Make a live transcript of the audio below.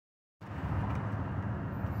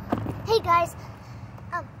guys,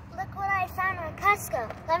 look what I found on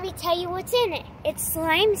Costco. Let me tell you what's in it. It's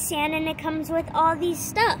slime sand and it comes with all these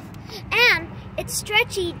stuff. And it's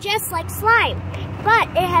stretchy just like slime, but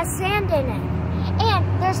it has sand in it.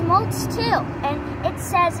 And there's molds too. And it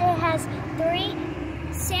says it has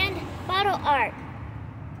 3 sand bottle art.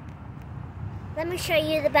 Let me show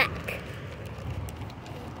you the back.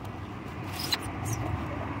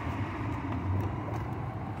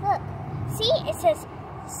 Look, see, it says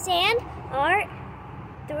sand art,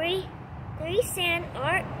 3 sand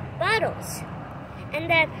art bottles. And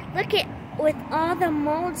then look at with all the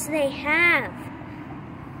molds they have.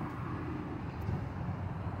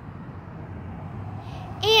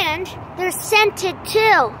 And they're scented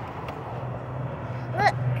too.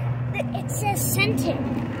 Look, it says scented.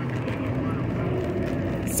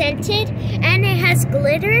 Scented, and it has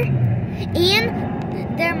glitter,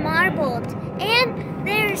 and they're marbled, and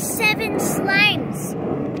there's 7 slimes.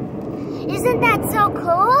 Isn't that so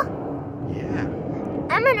cool? Yeah.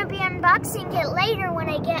 I'm gonna be unboxing it later when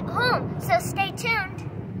I get home, so stay tuned.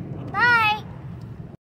 Bye.